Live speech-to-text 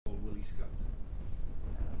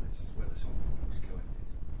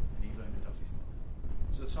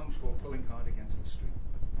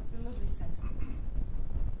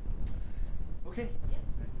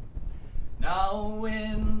Now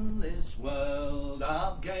in this world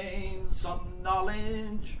I've gained some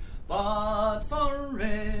knowledge, but for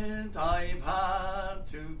it I've had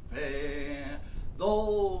to pay.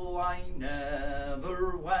 Though I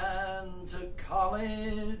never went to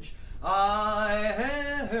college,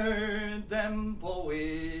 I heard them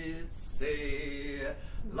poets say,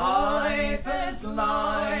 life is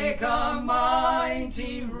like a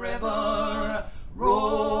mighty river,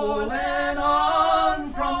 rolling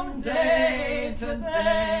on from day to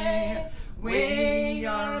day. We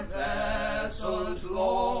are vessels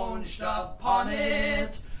launched upon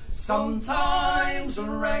it, sometimes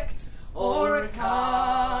wrecked or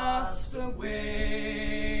cast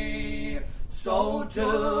away. So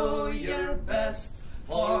do your best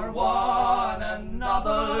for one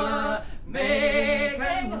another,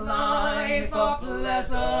 making life a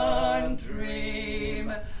pleasant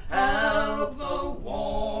dream. Help the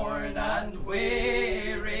worn and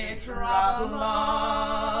weary traveller,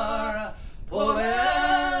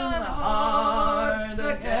 pulling hard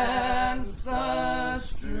against the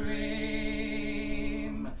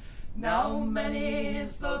stream. Now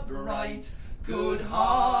many's the bright,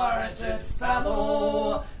 good-hearted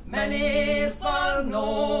fellow, many's the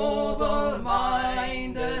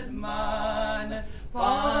noble-minded man,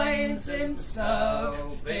 finds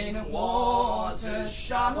himself in water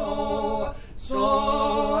shallow,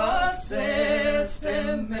 so assist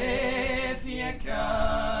him if you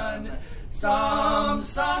can. Some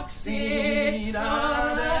succeed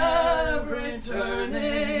at every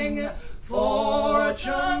turning,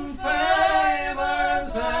 fortune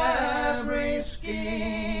favors every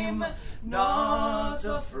scheme. Not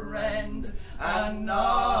a friend and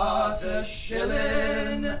not a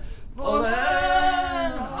shilling,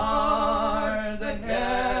 pulling hard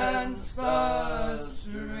against the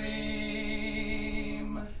stream.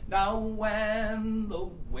 Now when the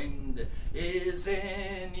wind is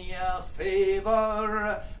in your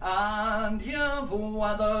favour and you've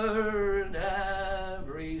weathered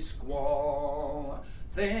every squall,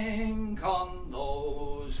 think on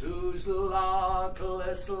those whose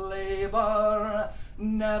luckless labour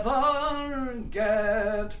never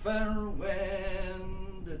get fair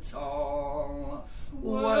wind at all.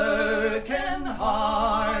 Working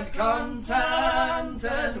hard,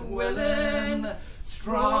 contented, willing,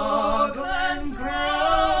 struggling through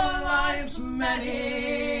life's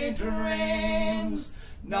many dreams.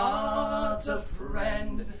 Not a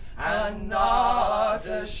friend and not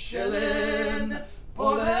a shilling,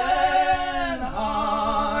 pulling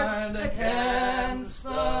hard against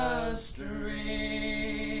the stream.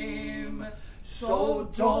 So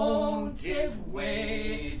don't give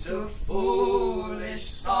way to foolish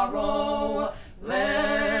sorrow,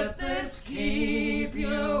 let this keep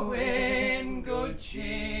you in good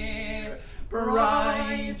cheer.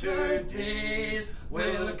 Brighter days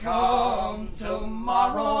will come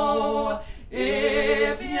tomorrow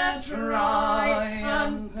if you try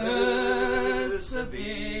and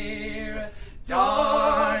persevere.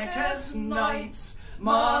 Darkest nights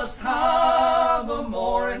must have a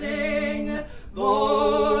morning,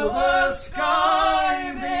 though the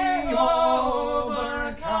sky be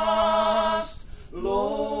overcast.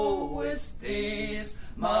 Lowest days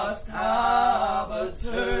must have a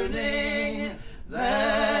turning,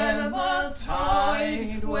 then the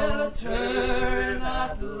tide will turn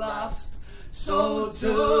at last. So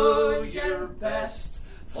do your best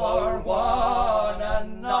for one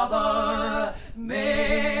another,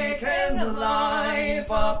 making life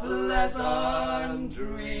a pleasant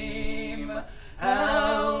dream.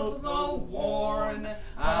 Help the worn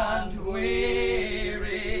and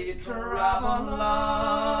weary traveller,